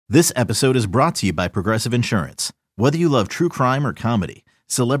This episode is brought to you by Progressive Insurance. Whether you love true crime or comedy,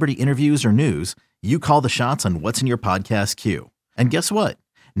 celebrity interviews or news, you call the shots on what's in your podcast queue. And guess what?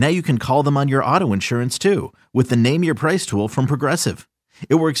 Now you can call them on your auto insurance too with the Name Your Price tool from Progressive.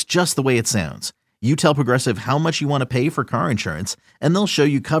 It works just the way it sounds. You tell Progressive how much you want to pay for car insurance, and they'll show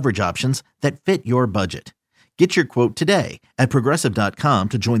you coverage options that fit your budget. Get your quote today at Progressive.com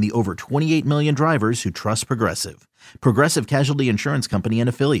to join the over 28 million drivers who trust Progressive. Progressive Casualty Insurance Company and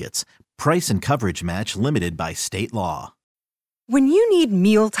Affiliates. Price and coverage match limited by state law. When you need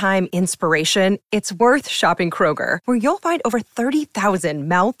mealtime inspiration, it's worth shopping Kroger, where you'll find over 30,000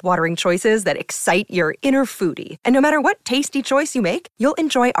 mouth-watering choices that excite your inner foodie. And no matter what tasty choice you make, you'll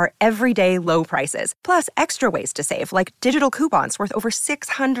enjoy our everyday low prices, plus extra ways to save, like digital coupons worth over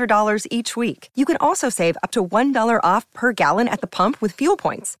 $600 each week. You can also save up to $1 off per gallon at the pump with fuel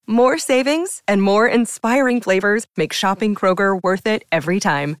points. More savings and more inspiring flavors make shopping Kroger worth it every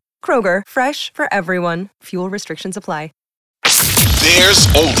time. Kroger, fresh for everyone. Fuel restrictions apply.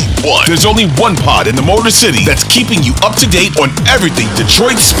 There's only one pod in the Motor City that's keeping you up to date on everything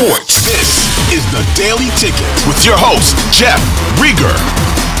Detroit sports. This is the Daily Ticket with your host, Jeff Rieger.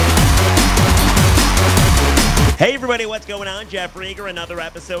 Hey everybody, what's going on? Jeff Rieger, another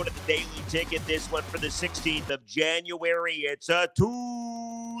episode of the Daily Ticket. This one for the 16th of January. It's a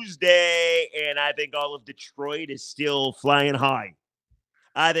Tuesday, and I think all of Detroit is still flying high.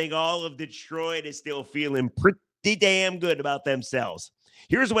 I think all of Detroit is still feeling pretty damn good about themselves.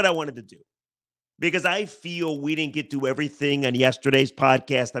 Here's what I wanted to do, because I feel we didn't get to everything on yesterday's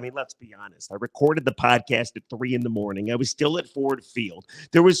podcast. I mean, let's be honest. I recorded the podcast at 3 a.m. I was still at Ford Field.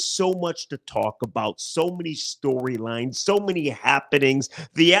 There was so much to talk about, so many storylines, so many happenings.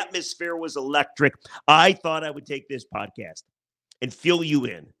 The atmosphere was electric. I thought I would take this podcast and fill you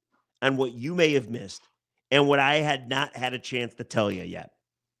in on what you may have missed and what I had not had a chance to tell you yet.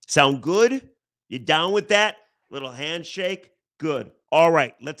 Sound good? You down with that? Little handshake? Good. All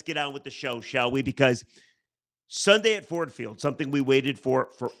right, let's get on with the show, shall we? Because Sunday at Ford Field, something we waited for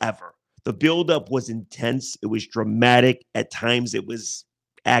forever. The buildup was intense. It was dramatic. At times, it was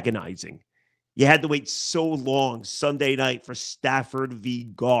agonizing. You had to wait so long Sunday night for Stafford v.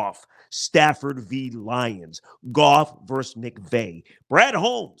 Goff, Stafford v. Lions, Goff versus McVay. Brad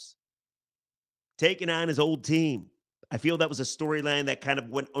Holmes taking on his old team. I feel that was a storyline that kind of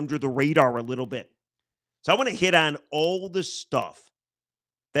went under the radar a little bit. So I want to hit on all the stuff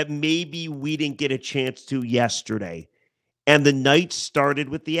that maybe we didn't get a chance to yesterday. And the night started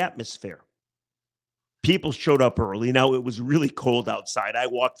with the atmosphere. People showed up early. Now, it was really cold outside. I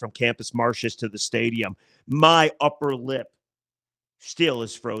walked from Campus Martius to the stadium. My upper lip still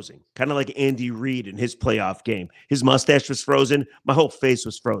is frozen, kind of like Andy Reid in his playoff game. His mustache was frozen. My whole face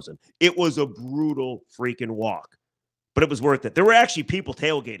was frozen. It was a brutal freaking walk, but it was worth it. There were actually people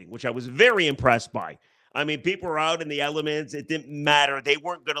tailgating, which I was very impressed by. I mean, people were out in the elements. It didn't matter. They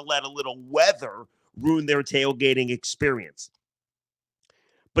weren't going to let a little weather ruin their tailgating experience.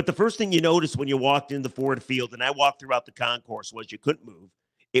 But the first thing you noticed when you walked into Ford Field, and I walked throughout the concourse, was you couldn't move.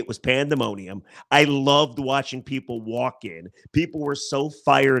 It was pandemonium. I loved watching people walk in. People were so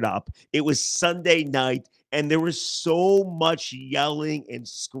fired up. It was Sunday night, and there was so much yelling and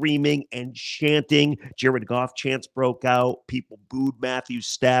screaming and chanting. Jared Goff chants broke out. People booed Matthew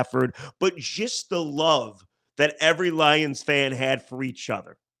Stafford. But just the love that every Lions fan had for each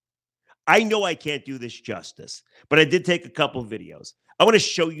other. I know I can't do this justice, but I did take a couple videos. I want to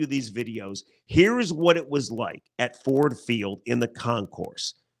show you these videos. Here's what it was like at Ford Field in the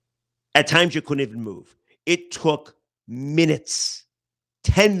concourse. At times, you couldn't even move. It took minutes,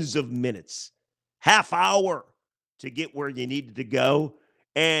 tens of minutes, half hour to get where you needed to go.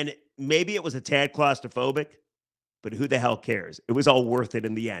 And maybe it was a tad claustrophobic, but who the hell cares? It was all worth it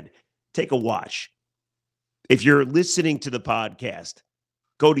in the end. Take a watch. If you're listening to the podcast,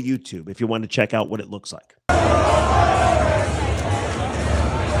 go to YouTube if you want to check out what it looks like.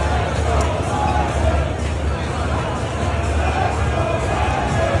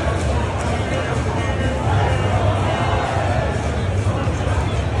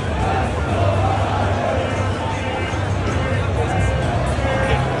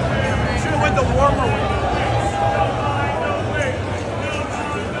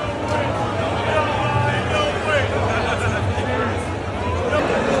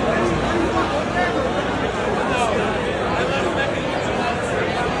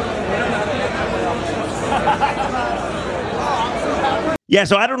 Yeah,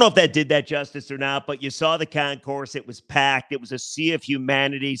 so I don't know if that did that justice or not, but you saw the concourse. It was packed. It was a sea of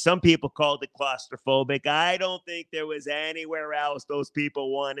humanity. Some people called it claustrophobic. I don't think there was anywhere else those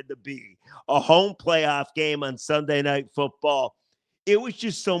people wanted to be. A home playoff game on Sunday Night Football It was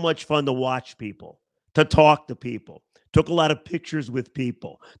just so much fun to watch people, to talk to people. Took a lot of pictures with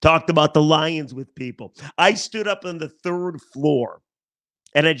people, talked about the Lions with people. I stood up on the third floor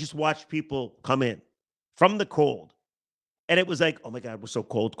and I just watched people come in from the cold. And it was like, oh my God, we're so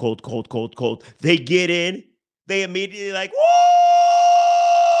cold, cold, cold, cold, cold. They get in, they immediately like, whoa!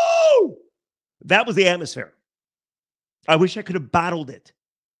 That was the atmosphere. I wish I could have bottled it.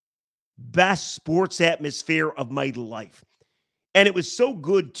 Best sports atmosphere of my life. And it was so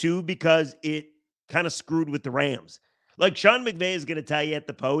good too because it kind of screwed with the Rams. Like Sean McVay is going to tell you at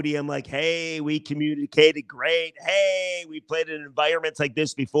the podium, like, hey, we communicated great. Hey, we played in environments like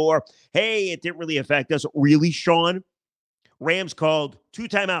this before. Hey, it didn't really affect us. Really, Sean? Rams called 2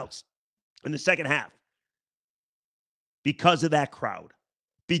 timeouts in the second half because of that crowd,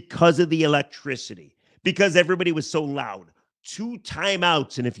 because of the electricity, because everybody was so loud. 2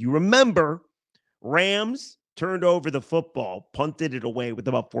 timeouts. And if you remember, Rams turned over the football, punted it away with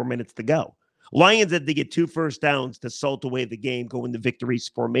about 4 minutes to go. Lions had to get 2 first downs to salt away the game, go into victory's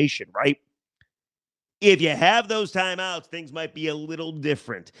formation, right? If you have those timeouts, things might be a little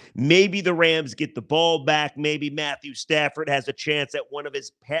different. Maybe the Rams get the ball back. Maybe Matthew Stafford has a chance at one of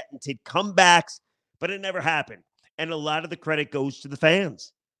his patented comebacks, but it never happened. And a lot of the credit goes to the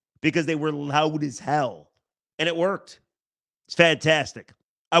fans because they were loud as hell, and it worked. It's fantastic.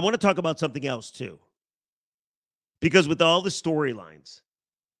 I want to talk about something else, too, because with all the storylines,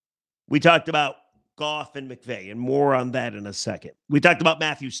 we talked about Goff and McVay, and more on that in a second. We talked about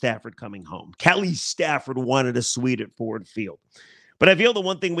Matthew Stafford coming home. Kelly Stafford wanted a suite at Ford Field. But I feel the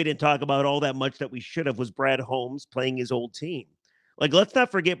one thing we didn't talk about all that much that we should have was Brad Holmes playing his old team. Like, let's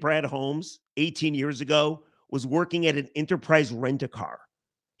not forget Brad Holmes, 18 years ago, was working at an Enterprise rent-a-car.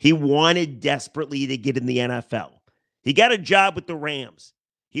 He wanted desperately to get in the NFL. He got a job with the Rams.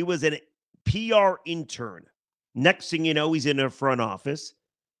 He was an PR intern. Next thing you know, he's in their front office.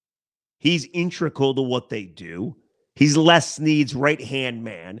 He's integral to what they do. He's Les Snead's right-hand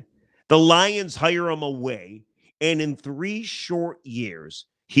man. The Lions hire him away. And in 3 short years,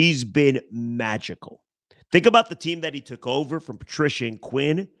 he's been magical. Think about the team that he took over from Patricia and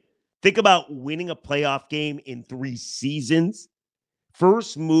Quinn. Think about winning a playoff game in 3 seasons.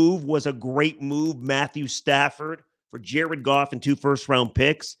 First move was a great move, Matthew Stafford, for Jared Goff and 2 first-round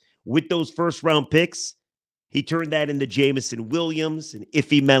picks. With those first-round picks, he turned that into Jameson Williams and Ife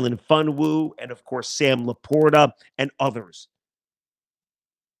Melifonwu and, of course, Sam Laporta and others.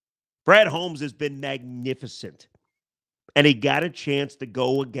 Brad Holmes has been magnificent. And he got a chance to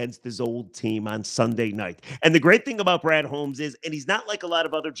go against his old team on Sunday night. And the great thing about Brad Holmes is, and he's not like a lot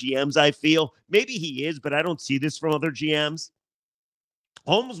of other GMs, I feel. Maybe he is, but I don't see this from other GMs.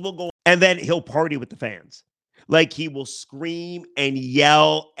 Holmes will go, and then he'll party with the fans. Like, he will scream and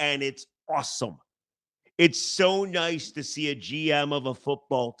yell, and it's awesome. It's so nice to see a GM of a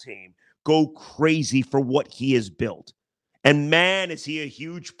football team go crazy for what he has built. And man, is he a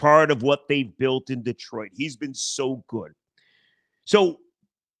huge part of what they've built in Detroit. He's been so good. So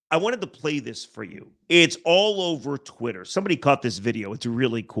I wanted to play this for you. It's all over Twitter. Somebody caught this video. It's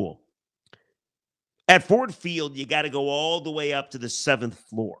really cool. At Ford Field, you got to go all the way up to the 7th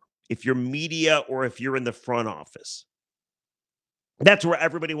floor if you're media or if you're in the front office. That's where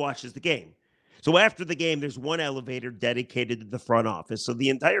everybody watches the game. So after the game, there's one elevator dedicated to the front office. So the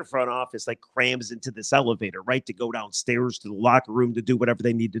entire front office like crams into this elevator, right, to go downstairs to the locker room to do whatever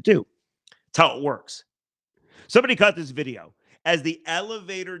they need to do. That's how it works. Somebody caught this video. As the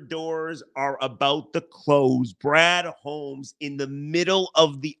elevator doors are about to close, Brad Holmes in the middle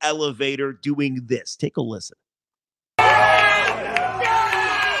of the elevator doing this. Take a listen.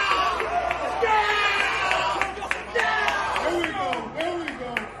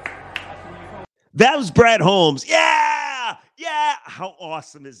 That was Brad Holmes. Yeah. How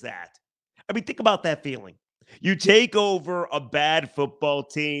awesome is that? I mean, think about that feeling. You take over a bad football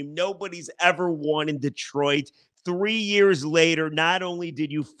team. Nobody's ever won in Detroit. 3 years later, not only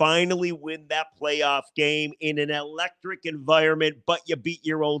did you finally win that playoff game in an electric environment, but you beat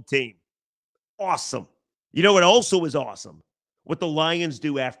your old team. Awesome. You know what also is awesome? What the Lions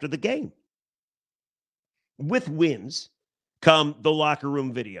do after the game. With wins come the locker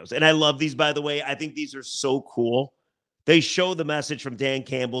room videos. And I love these, by the way. I think these are so cool. They show the message from Dan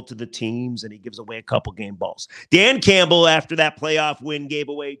Campbell to the teams, and he gives away a couple game balls. Dan Campbell, after that playoff win, gave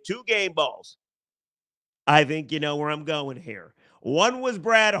away 2 game balls. I think you know where I'm going here. One was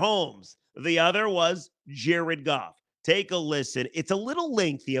Brad Holmes. The other was Jared Goff. Take a listen. It's a little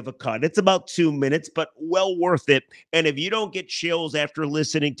lengthy of a cut. It's about 2 minutes, but well worth it. And if you don't get chills after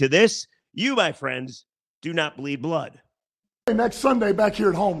listening to this, you, my friends, do not bleed blood. Next Sunday back here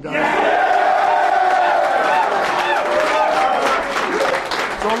at home, guys.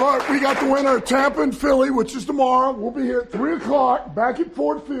 So look, we got the winner of Tampa and Philly, which is tomorrow. We'll be here at 3 o'clock back at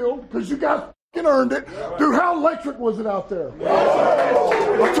Ford Field because you guys earned it. Dude, how electric was it out there?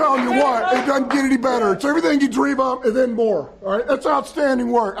 I'm telling you what, it doesn't get any better. It's everything you dream of and then more. All right, that's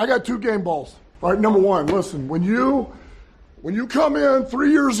outstanding work. I got 2 game balls. All right, number one, listen, when you come in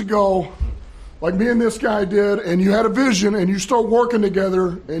 3 years ago, like me and this guy did, and you had a vision and you start working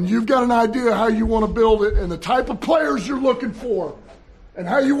together and you've got an idea how you want to build it and the type of players you're looking for and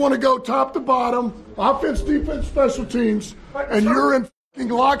how you want to go top to bottom, offense, defense, special teams, and you're in fucking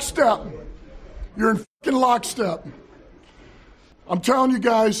lockstep. You're in fucking lockstep. I'm telling you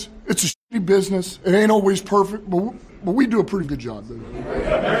guys, it's a shitty business. It ain't always perfect, but we do a pretty good job, baby.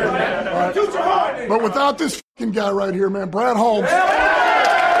 Right. But without this fucking guy right here, man, Brad Holmes.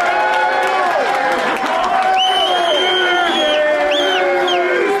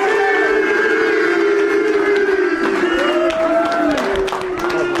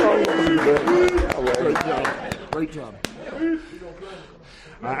 Great job.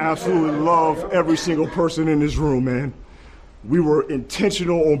 I absolutely love every single person in this room, man. We were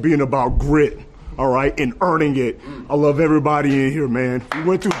intentional on being about grit, all right, and earning it. I love everybody in here, man. We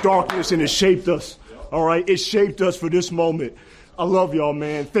went through darkness and it shaped us, all right? It shaped us for this moment. I love y'all,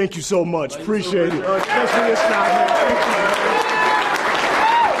 man. Thank you so much. Appreciate it. Especially this time, man.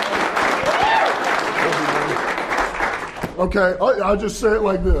 Thank you. Okay, I'll just say it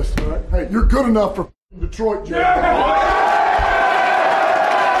like this, all right? Hey, you're good enough for Detroit, Jay.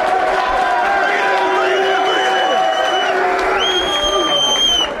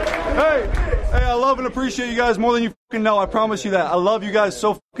 And appreciate you guys more than you fucking know. I promise you that. I love you guys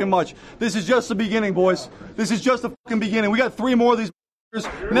so fucking much. This is just the beginning, boys. This is just the fucking beginning. We got 3 more of these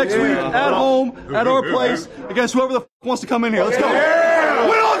next week at home, at our place, against whoever the fuck wants to come in here. Let's go.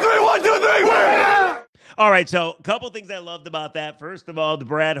 Win on 3, 1, 2, 3. Win! All right, so a couple things I loved about that. First of all, the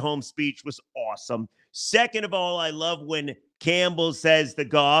Brad Holmes speech was awesome. Second of all, I love when Campbell says to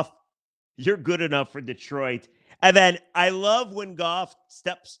Goff, "You're good enough for Detroit." And then I love when Goff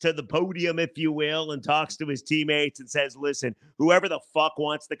steps to the podium, if you will, and talks to his teammates and says, listen, whoever the fuck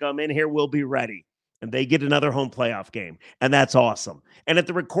wants to come in here will be ready. And they get another home playoff game. And that's awesome. And at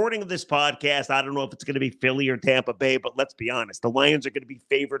the recording of this podcast, I don't know if it's going to be Philly or Tampa Bay, but let's be honest. The Lions are going to be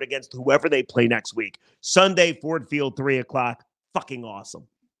favored against whoever they play next week. Sunday, Ford Field, 3 o'clock. Fucking awesome.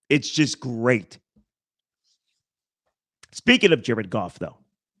 It's just great. Speaking of Jared Goff, though,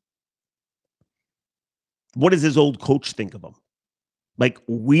 what does his old coach think of him? Like,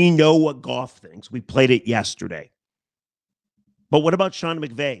 we know what Goff thinks. We played it yesterday. But what about Sean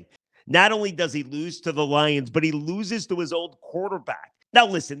McVay? Not only does he lose to the Lions, but he loses to his old quarterback. Now,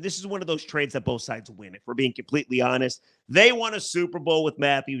 listen, this is one of those trades that both sides win. If we're being completely honest, they won a Super Bowl with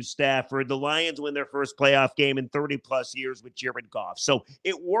Matthew Stafford. The Lions win their first playoff game in 30-plus years with Jared Goff. So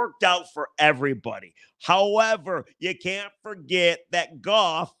it worked out for everybody. However, you can't forget that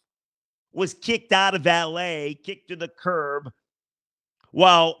Goff was kicked out of LA, kicked to the curb,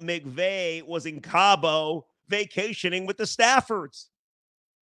 while McVay was in Cabo vacationing with the Staffords.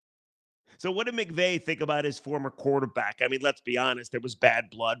 So what did McVay think about his former quarterback? I mean, let's be honest, there was bad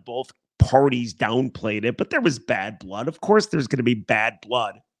blood. Both parties downplayed it, but there was bad blood. Of course there's going to be bad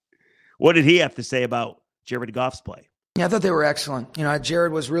blood. What did he have to say about Jared Goff's play? Yeah, I thought they were excellent.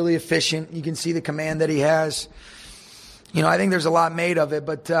 Jared was really efficient. You can see the command that he has. I think there's a lot made of it,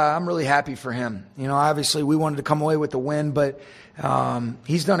 but I'm really happy for him. Obviously we wanted to come away with the win, but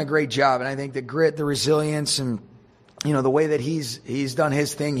he's done a great job. And I think the grit, the resilience, and the way that he's done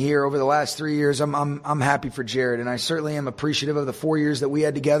his thing here over the last 3 years, I'm happy for Jared, and I certainly am appreciative of the 4 years that we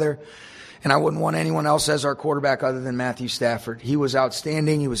had together. And I wouldn't want anyone else as our quarterback other than Matthew Stafford. He was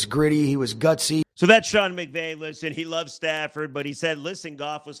outstanding. He was gritty. He was gutsy. So that's Sean McVay. Listen, he loves Stafford, but he said, listen,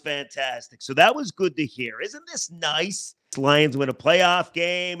 Goff was fantastic. So that was good to hear. Isn't this nice? Lions win a playoff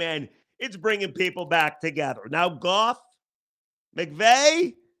game, and it's bringing people back together. Now, Goff,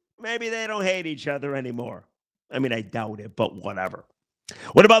 McVay, maybe they don't hate each other anymore. I mean, I doubt it, but whatever.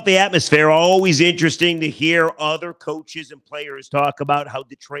 What about the atmosphere? Always interesting to hear other coaches and players talk about how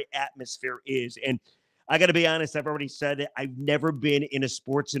Detroit atmosphere is. And I got to be honest, I've already said it. I've never been in a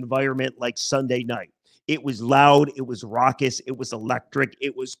sports environment like Sunday night. It was loud. It was raucous. It was electric.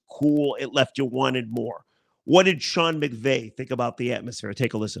 It was cool. It left you wanting more. What did Sean McVay think about the atmosphere?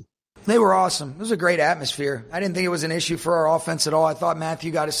 Take a listen. They were awesome. It was a great atmosphere. I didn't think it was an issue for our offense at all. I thought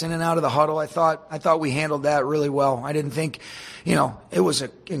Matthew got us in and out of the huddle. I thought we handled that really well. I didn't think, it was an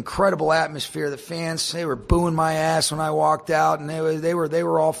incredible atmosphere. The fans, they were booing my ass when I walked out, and they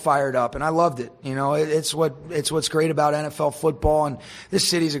were all fired up, and I loved it. It's what's great about NFL football, and this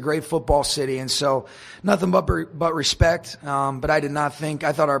city's a great football city, and so nothing but respect. But I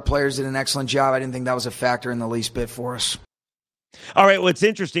thought our players did an excellent job. I didn't think that was a factor in the least bit for us. All right, well, it's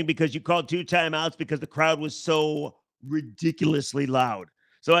interesting because you called 2 timeouts because the crowd was so ridiculously loud.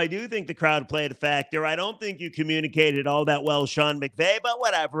 So I do think the crowd played a factor. I don't think you communicated all that well, Sean McVay, but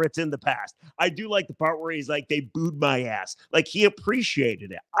whatever, it's in the past. I do like the part where he's like, they booed my ass. Like, he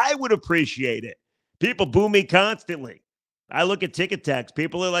appreciated it. I would appreciate it. People boo me constantly. I look at ticket text.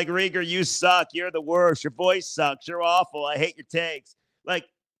 People are like, Rieger, you suck. You're the worst. Your voice sucks. You're awful. I hate your takes. Like,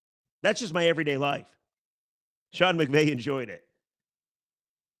 that's just my everyday life. Sean McVay enjoyed it.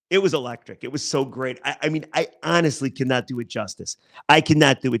 It was electric. It was so great. I mean, I honestly cannot do it justice.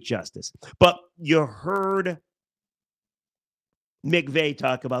 But you heard McVay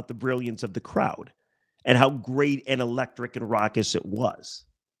talk about the brilliance of the crowd and how great and electric and raucous it was,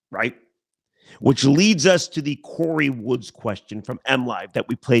 right? Which leads us to the Corey Woods question from MLive that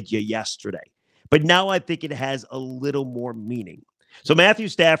we played you yesterday. But now I think it has a little more meaning. So Matthew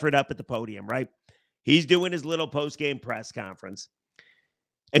Stafford up at the podium, right? He's doing his little post-game press conference.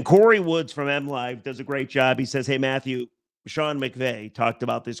 And Corey Woods from MLive does a great job. He says, hey, Matthew, Sean McVay talked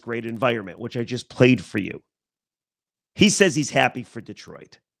about this great environment, which I just played for you. He says he's happy for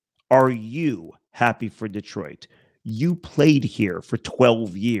Detroit. Are you happy for Detroit? You played here for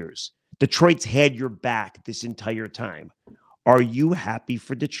 12 years. Detroit's had your back this entire time. Are you happy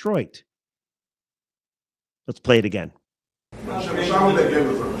for Detroit? Let's play it again. Sean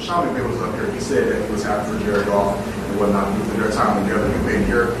McVay was up here. He said that he was happy for Jared Goff and whatnot for their time together. You've been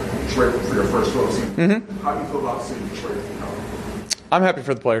here in Detroit for your first 12 seasons. Mm-hmm. How do you feel about seeing Detroit? I'm happy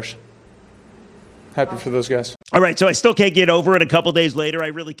for the players. Happy for those guys. All right, so I still can't get over it a couple days later. I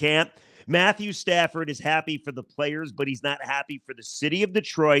really can't. Matthew Stafford is happy for the players, but he's not happy for the city of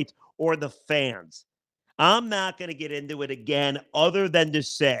Detroit or the fans. I'm not going to get into it again other than to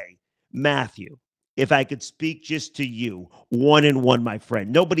say, Matthew, if I could speak just to you, 1-on-1, my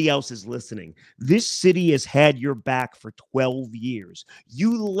friend, nobody else is listening. This city has had your back for 12 years.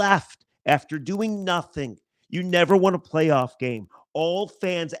 You left after doing nothing. You never won a playoff game. All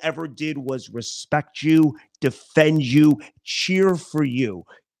fans ever did was respect you, defend you, cheer for you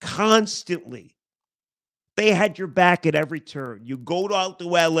constantly. They had your back at every turn. You go out to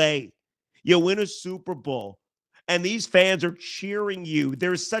LA, you win a Super Bowl, and these fans are cheering you.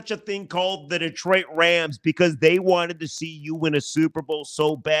 There's such a thing called the Detroit Rams because they wanted to see you win a Super Bowl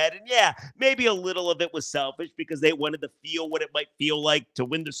so bad. And yeah, maybe a little of it was selfish because they wanted to feel what it might feel like to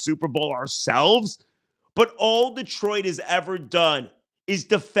win the Super Bowl ourselves. But all Detroit has ever done is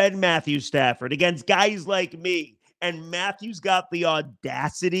defend Matthew Stafford against guys like me. And Matthew's got the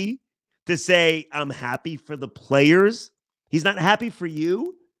audacity to say, I'm happy for the players. He's not happy for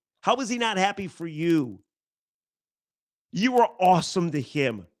you. How is he not happy for you? You were awesome to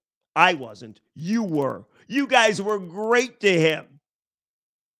him. I wasn't. You were. You guys were great to him.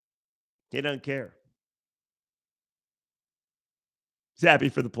 He doesn't care. He's happy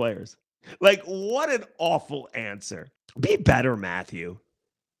for the players. Like, what an awful answer. Be better, Matthew.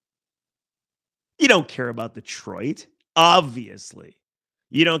 You don't care about Detroit, obviously.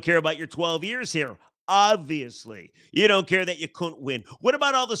 You don't care about your 12 years here, obviously. You don't care that you couldn't win. What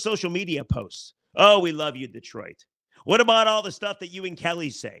about all the social media posts? Oh, we love you, Detroit. What about all the stuff that you and Kelly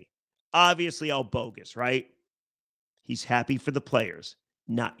say? Obviously all bogus, right? He's happy for the players,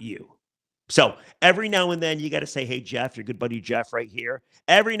 not you. So every now and then you got to say, hey, Jeff, your good buddy Jeff right here.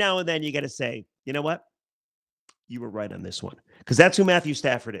 Every now and then you got to say, you know what? You were right on this one. Because that's who Matthew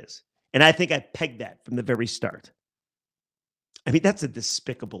Stafford is. And I think I pegged that from the very start. I mean, that's a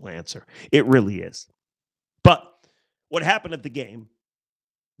despicable answer. It really is. But what happened at the game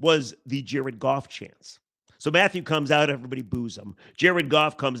was the Jared Goff chants. So Matthew comes out, everybody boos him. Jared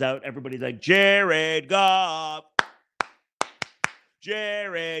Goff comes out, everybody's like, Jared Goff.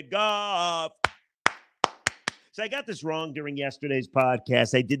 Jared Goff. So I got this wrong during yesterday's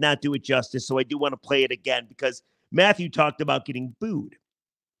podcast. I did not do it justice, so I do want to play it again because Matthew talked about getting booed.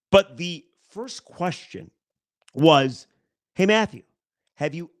 But the first question was, hey, Matthew,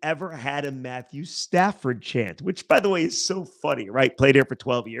 have you ever had a Matthew Stafford chant? Which, by the way, is so funny, right? Played here for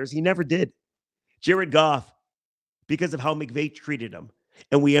 12 years. He never did. Jared Goff, because of how McVay treated him,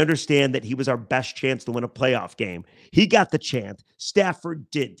 and we understand that he was our best chance to win a playoff game. He got the chant. Stafford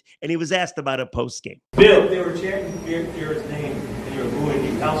didn't. And he was asked about it post-game. Bill, they were chanting Jared's name and you were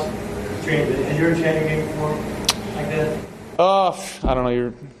booing. How Has your chanting game before like that? I don't know.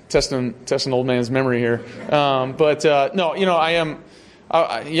 You're testing old man's memory here. No, I am.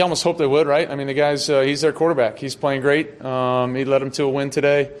 You almost hope they would, right? I mean, the guy's he's their quarterback. He's playing great. He led them to a win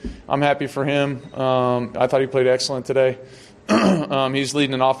today. I'm happy for him. I thought he played excellent today. He's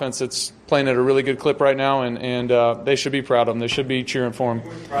leading an offense that's playing at a really good clip right now, and they should be proud of him. They should be cheering for him.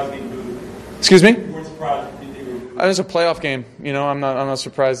 Excuse me? It was a playoff game. I'm not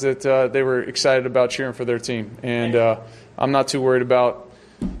surprised that they were excited about cheering for their team, and I'm not too worried about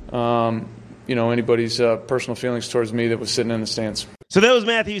anybody's personal feelings towards me that was sitting in the stands. So that was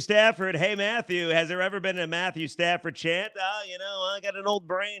Matthew Stafford. Hey, Matthew, has there ever been a Matthew Stafford chant? I got an old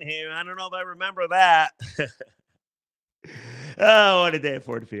brain here. I don't know if I remember that. Oh, what a day at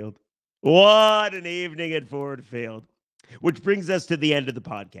Ford Field. What an evening at Ford Field. Which brings us to the end of the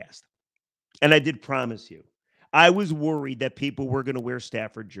podcast. And I did promise you, I was worried that people were going to wear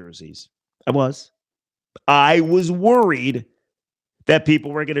Stafford jerseys. I was worried that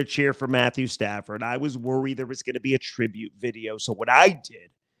people were going to cheer for Matthew Stafford. I was worried there was going to be a tribute video. So what I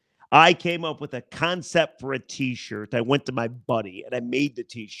did, I came up with a concept for a T-shirt. I went to my buddy and I made the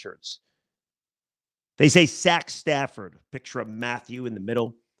T-shirts. They say Sack Stafford. Picture of Matthew in the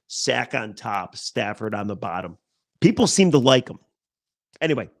middle, Sack on top, Stafford on the bottom. People seem to like them.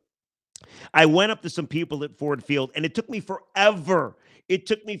 Anyway, I went up to some people at Ford Field, and it took me forever. It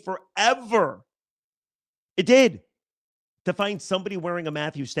did. To find somebody wearing a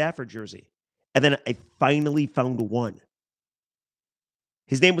Matthew Stafford jersey. And then I finally found one.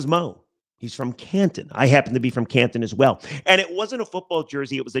 His name was Mo. He's from Canton. I happen to be from Canton as well. And it wasn't a football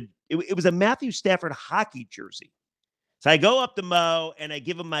jersey. It was a Matthew Stafford hockey jersey. So I go up to Mo and I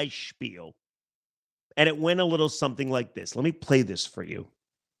give him my spiel. And it went a little something like this. Let me play this for you.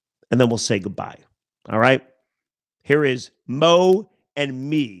 And then we'll say goodbye. All right? Here is Mo and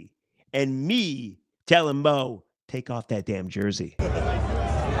me telling Mo, take off that damn jersey. All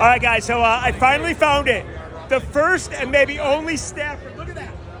right, guys. So I finally found it. The first and maybe only Stafford. Look at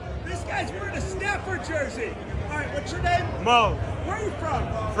that. This guy's wearing a Stafford jersey. All right, what's your name? Mo. Where are you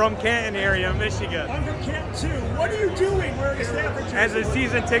from? From Canton area, Michigan. I'm from Canton too. What are you doing wearing a Stafford jersey? As a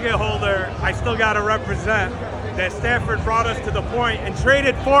season ticket holder, I still got to represent that Stafford brought us to the point and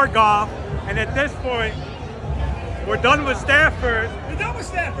traded for Goff. And at this point, we're done with Stafford. We're done with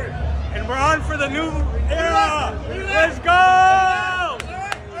Stafford. And we're on for the new era. Let's go! All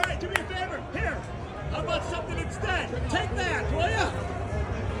right, do me a favor. Here, how about something instead? Take that, will ya?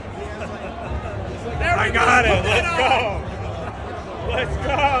 I got it. Let's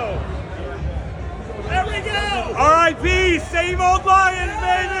go. There we go. R.I.P. Same old Lions,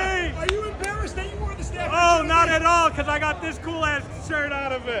 baby. Are you embarrassed that you wore the Stafford Oh, jersey? not at all, because I got this cool-ass shirt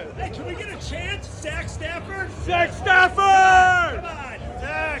out of it. Hey, can we get a chant? Sack Stafford? Sack Stafford! Come on.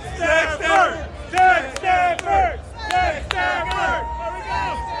 Sack Stafford! Sack Stafford! Sack Stafford! There we go.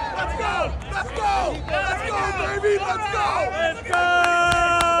 Let's go. Let's go. Let's go, baby. Let's go. Let's go!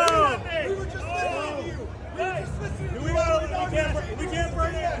 We were just listening to you. We can't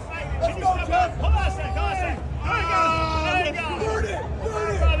burn it. Let's go, Jeff. Hold on a second. There you go.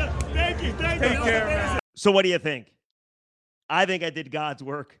 Burn it. Thank you. Take care, man. So what do you think? I think I did God's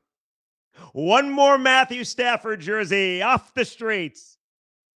work. One more Matthew Stafford jersey off the streets.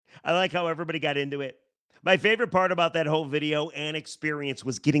 I like how everybody got into it. My favorite part about that whole video and experience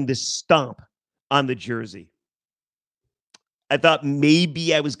was getting to stomp on the jersey. I thought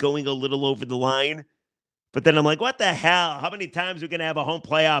maybe I was going a little over the line, but then I'm like, what the hell? How many times are we going to have a home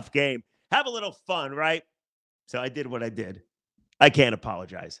playoff game? Have a little fun, right? So I did what I did. I can't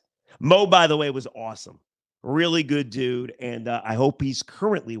apologize. Mo, by the way, was awesome. Really good dude, and I hope he's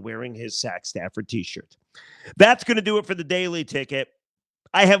currently wearing his Sack Stafford t-shirt. That's going to do it for the Daily Ticket.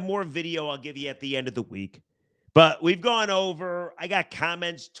 I have more video I'll give you at the end of the week, but we've gone over. I got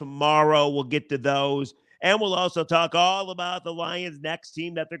comments tomorrow. We'll get to those, and we'll also talk all about the Lions' next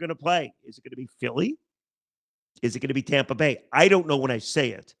team that they're going to play. Is it going to be Philly? Is it going to be Tampa Bay? I don't know when I say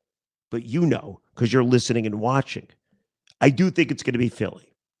it, but you know because you're listening and watching. I do think it's going to be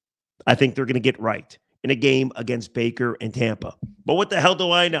Philly. I think they're going to get right in a game against Baker and Tampa. But what the hell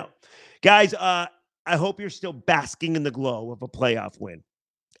do I know? Guys, I hope you're still basking in the glow of a playoff win.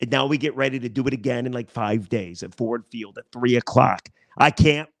 And now we get ready to do it again in like 5 days at Ford Field at 3 o'clock. I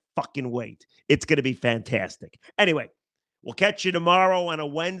can't fucking wait. It's going to be fantastic. Anyway, we'll catch you tomorrow on a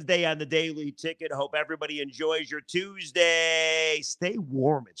Wednesday on the Daily Ticket. Hope everybody enjoys your Tuesday. Stay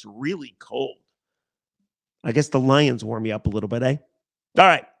warm. It's really cold. I guess the Lions warm you up a little bit, eh? All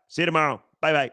right. See you tomorrow. Bye-bye.